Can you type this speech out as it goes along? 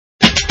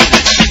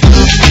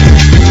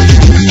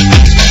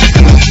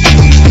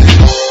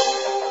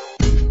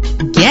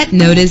Get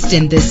noticed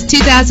in this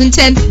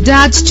 2010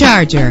 Dodge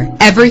Charger.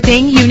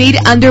 Everything you need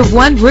under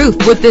one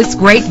roof with this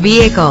great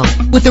vehicle.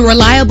 With a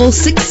reliable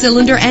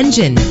 6-cylinder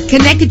engine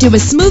connected to a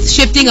smooth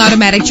shifting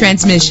automatic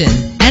transmission.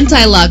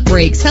 Anti-lock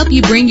brakes help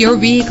you bring your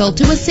vehicle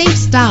to a safe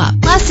stop.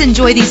 Plus,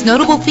 enjoy these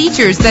notable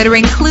features that are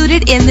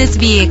included in this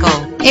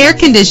vehicle: air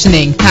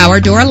conditioning,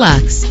 power door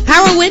locks,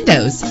 power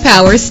windows,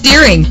 power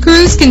steering,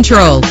 cruise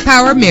control,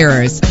 power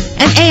mirrors,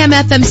 an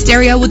AM/FM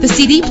stereo with a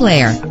CD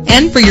player.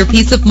 And for your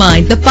peace of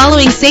mind, the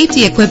following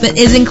safety equipment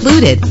is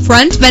included: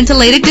 front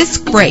ventilated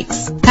disc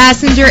brakes,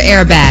 passenger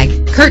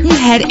airbag, curtain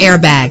head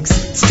airbags,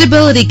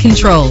 stability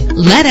control.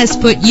 Let us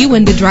put you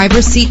in the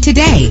driver's seat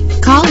today.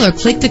 Call or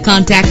click to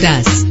contact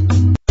us.